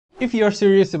If you are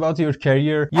serious about your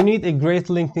career, you need a great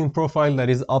LinkedIn profile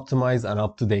that is optimized and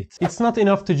up to date. It's not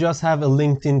enough to just have a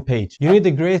LinkedIn page. You need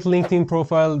a great LinkedIn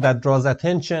profile that draws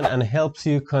attention and helps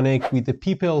you connect with the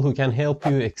people who can help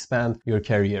you expand your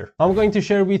career. I'm going to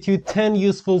share with you 10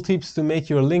 useful tips to make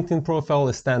your LinkedIn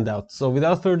profile stand out. So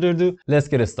without further ado, let's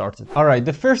get started. Alright,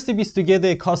 the first tip is to get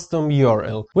a custom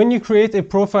URL. When you create a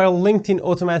profile, LinkedIn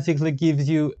automatically gives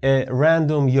you a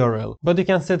random URL, but you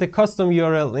can set a custom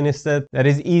URL instead that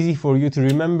is easy for you to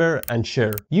remember and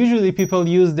share. Usually people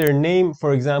use their name.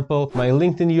 For example, my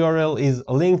LinkedIn URL is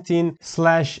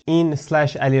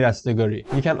linkedin/in/Ali Rastagari.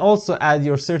 You can also add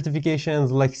your certifications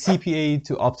like CPA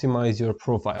to optimize your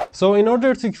profile. So in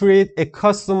order to create a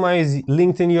customized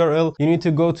LinkedIn URL, you need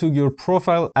to go to your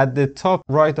profile at the top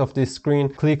right of the screen,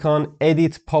 click on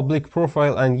edit public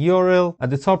profile and URL at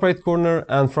the top right corner,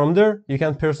 and from there you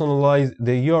can personalize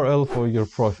the URL for your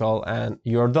profile and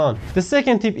you're done. The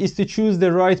second tip is to choose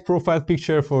the right profile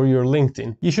picture for your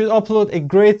LinkedIn. You should upload a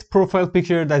great profile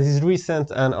picture that is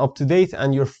recent and up to date,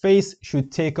 and your face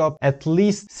should take up at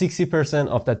least 60%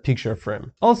 of that picture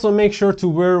frame. Also make sure to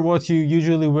wear what you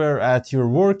usually wear at your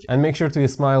work and make sure to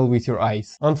smile with your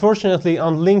eyes. Unfortunately,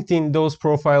 on LinkedIn, those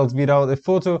profiles without a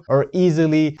photo are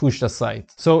easily pushed aside.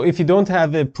 So if you don't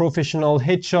have a professional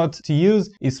headshot to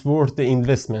use, it's worth the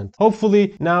investment.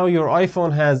 Hopefully now your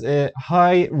iPhone has a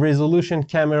high resolution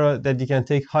camera that you can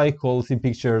take high quality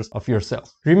pictures of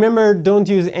yourself. Remember, don't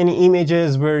use any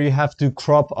images where you have to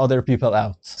crop other people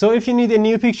out. So if you need a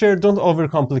new picture, don't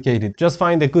overcomplicate it. Just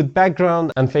find a good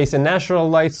background and face a natural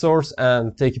light source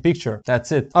and take a picture.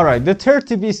 That's it. Alright, the third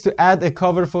tip is to add a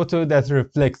cover photo that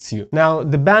reflects you. Now,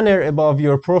 the banner above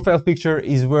your profile picture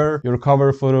is where your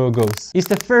cover photo goes. It's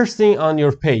the first thing on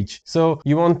your page, so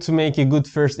you want to make a good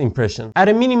first impression. At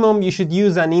a minimum, you should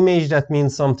use an image that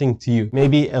means something to you.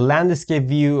 Maybe a landscape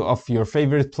view of your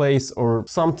favorite place or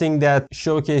something that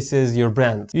showcases your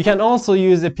brand. You can also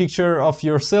use a picture of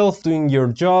yourself doing your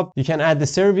job. You can add the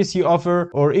service you offer,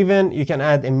 or even you can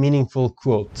add a meaningful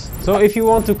quote. So if you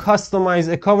want to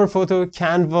customize a cover photo,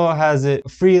 Canva has a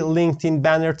free LinkedIn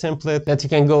banner template that you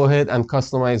can go ahead and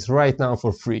customize right now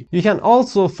for free. You can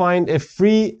also find a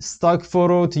free stock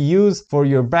photo to use for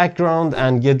your background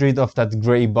and get rid of that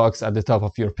gray box at the top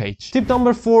of your page. Tip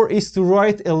number 4 is to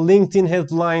write a LinkedIn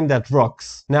headline that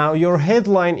rocks. Now, your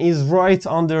headline is right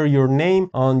under your name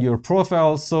on your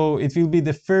profile, so it will be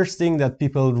the first thing that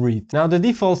people read. Now, the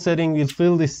default setting will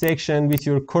fill this section with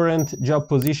your current job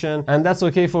position, and that's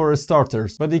okay for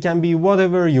starters, but it can be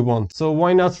whatever you want. So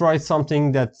why not write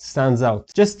something that stands out?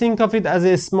 Just think of it as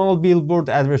a small billboard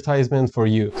advertisement for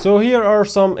you. So here are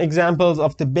some examples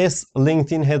of the best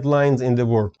LinkedIn headlines in the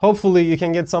world. Hopefully you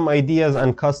can get some ideas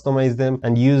and customize them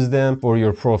and use them for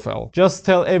your profile. Just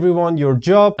tell everyone your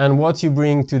job and what you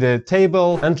bring to the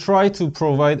table and try to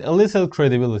provide a little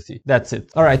credibility. That's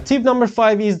it. Alright, tip number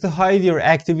 5 is to hide your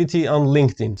activity on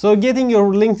LinkedIn. So getting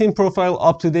your LinkedIn profile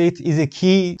up to date is a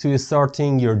key to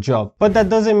starting your job. But that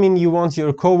doesn't mean you want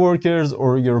your coworkers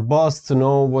or your boss to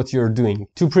know what you're doing.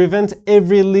 To prevent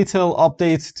every little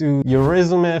update to your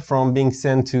resume from being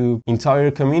sent to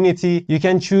entire community, you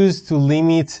can choose to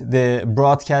limit the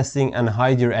broadcasting and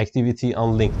hide your activity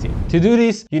on LinkedIn. To do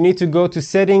this, you need to go to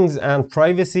settings and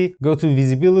privacy, go to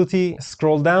visibility,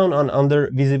 scroll down and under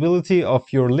visibility of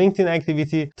your LinkedIn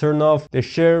activity, turn off the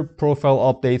share profile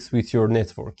updates with your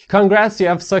network. Congrats, you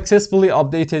have successfully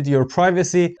updated your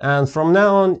privacy, and from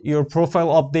now on your profile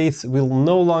updates will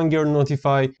no longer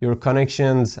notify your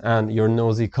connections and your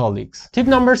nosy colleagues. Tip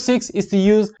number 6 is to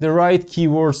use the right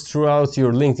keywords throughout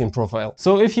your LinkedIn profile.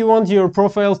 So if you want your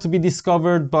profile to be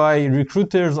discovered by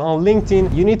recruiters on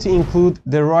LinkedIn, you need to include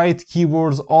the right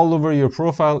keywords all over your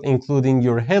profile, including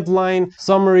your headline,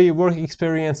 summary, work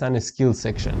experience, and a skill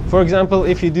section. For example,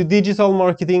 if you do digital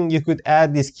marketing, you could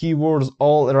add these keywords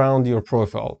all around your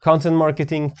profile. Content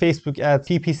marketing, Facebook ads,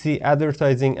 PPC,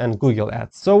 advertising, and Google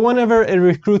ads. So whenever a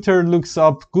recruiter looks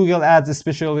up Google ads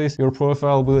specialist, your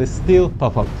profile will still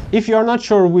pop up. If you are not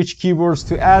sure which keywords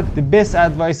to add, the best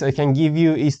advice I can give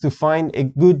you is to find a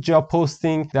good job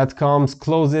posting that comes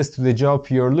closest to the job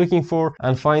you're looking for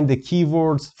and find the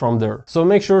keywords from there. So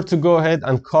make sure to go ahead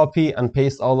and copy and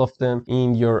paste all of them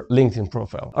in your LinkedIn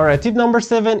profile. Alright, tip number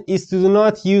 7 is to do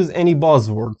not use any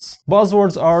buzzwords.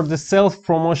 Buzzwords are the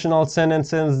self-promotional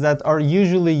sentences that are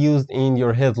usually used in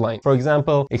your headline. For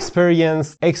example,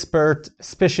 experienced, expert,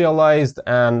 specialized,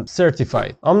 and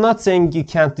certified. I'm not saying you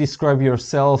can't describe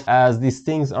yourself as these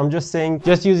things. I'm just saying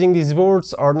just using these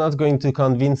words are not going to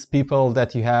convince people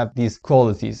that you have these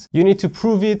qualities. You need to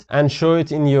prove it and show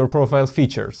it in your profile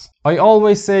features. I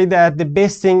always say that the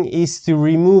best thing is to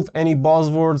remove any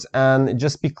buzzwords and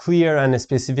just be clear and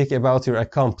specific about your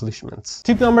accomplishments.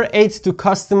 Tip number 8, to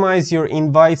customize your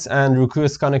invites and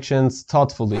request connections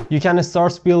thoughtfully. You can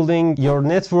start building your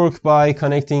network by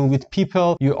connecting with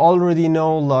people you already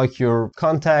know, like your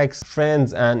contacts,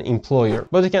 friends, and employer.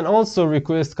 But you can also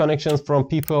request connections from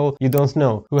people you don't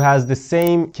know, who has the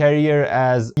same career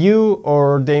as you,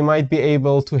 or they might be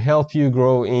able to help you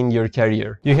grow in your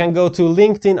career. You can go to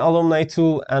LinkedIn alumni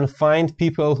tool and find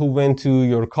people who went to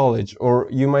your college, or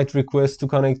you might request to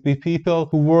connect with people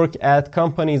who work at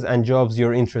companies and jobs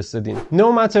you're interested in.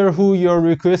 No matter who you're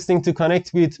requesting to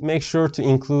connect with, make sure to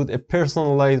include a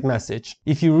personalized message.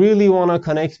 If you really want to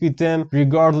connect with them,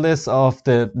 regardless of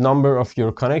the number of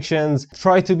your connections,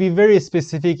 try to be very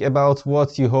specific about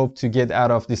what you hope to get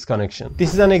out of this connection.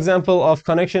 This is an example of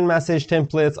connection message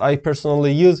templates I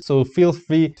personally use, so feel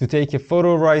free to take a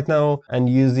photo right now and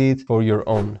use it for your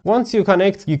own. Once you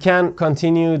connect, you can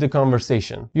continue the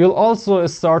conversation. You'll also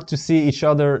start to see each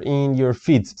other in your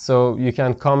feeds, so you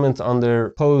can comment on their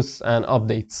posts and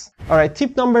updates. Alright,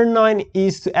 tip number 9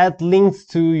 is to add links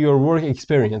to your work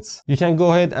experience. You can go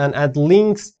ahead and add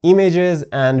links, images,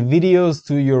 and videos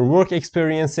to your work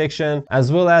experience section,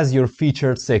 as well as your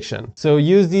featured section. So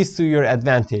use this to your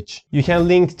advantage. You can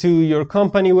link to your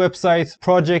company website,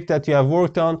 project that you have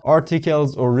worked on,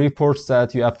 articles or reports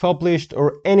that you have published,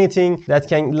 or anything that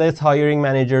can let hiring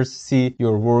managers see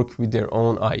your work with their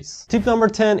own eyes. Tip number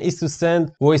 10 is to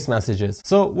send voice messages.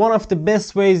 So one of the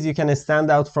best ways you can stand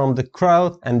out from the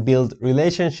crowd and build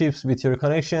relationships with your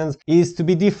connections is to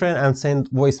be different and send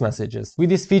voice messages. With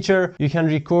this feature, you can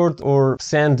record or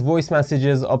send voice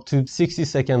messages up to 60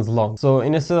 seconds long. So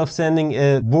instead of sending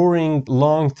a boring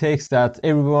long text that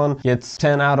everyone gets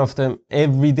 10 out of them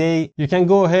every day, you can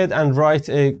go ahead and write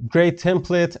a great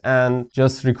template and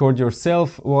just record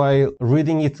yourself while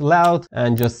reading it loud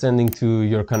and just sending to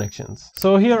your connections.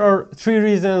 So here are 3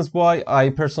 reasons why I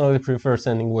personally prefer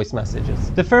sending voice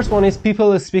messages. The first one is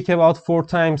people speak about 4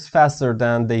 times faster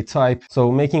than they type,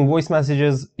 so making voice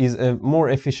messages is a more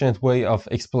efficient way of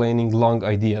explaining long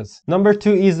ideas. Number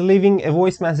 2 is leaving a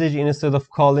voice message instead of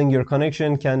calling your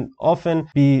connection can often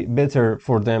be better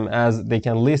for them, as they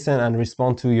can listen and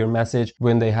respond to your message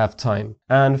when they have time.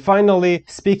 And finally,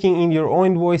 speaking in your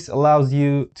own voice allows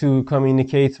you to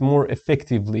communicate more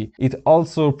effectively. It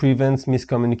also prevents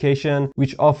miscommunication,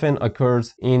 which often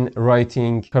occurs in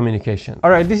writing communication.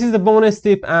 Alright, this is the bonus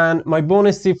tip, and my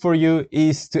bonus tip for you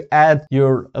is to add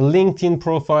your LinkedIn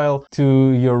profile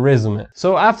to your resume.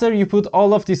 So after you put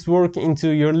all of this work into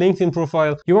your LinkedIn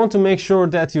profile, you want to make sure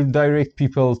that you direct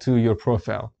people to your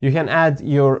profile. You can add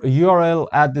your URL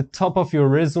at the top of your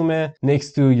resume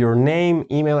next to your name,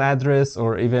 email address,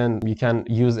 or even you can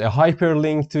use a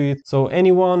hyperlink to it. So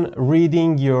anyone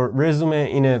reading your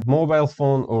resume in a mobile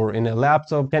phone or in a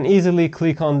laptop can easily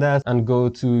click on that and go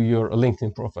to your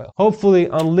LinkedIn profile. Hopefully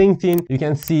on LinkedIn, you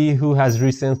can see who has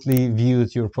recently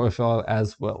viewed your profile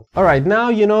as well. Alright, now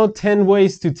you know 10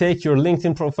 ways to take your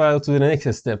LinkedIn profile to the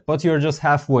next step, but you're just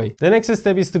halfway. The next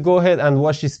step is to go ahead and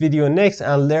watch this video next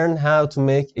and learn how to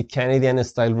make a Canadian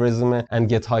style resume and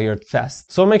get hired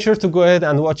fast. So make sure to go ahead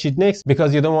and watch it next,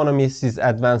 because you don't want to miss these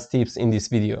advanced tips in this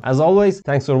video. As always,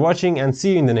 thanks for watching and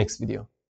see you in the next video.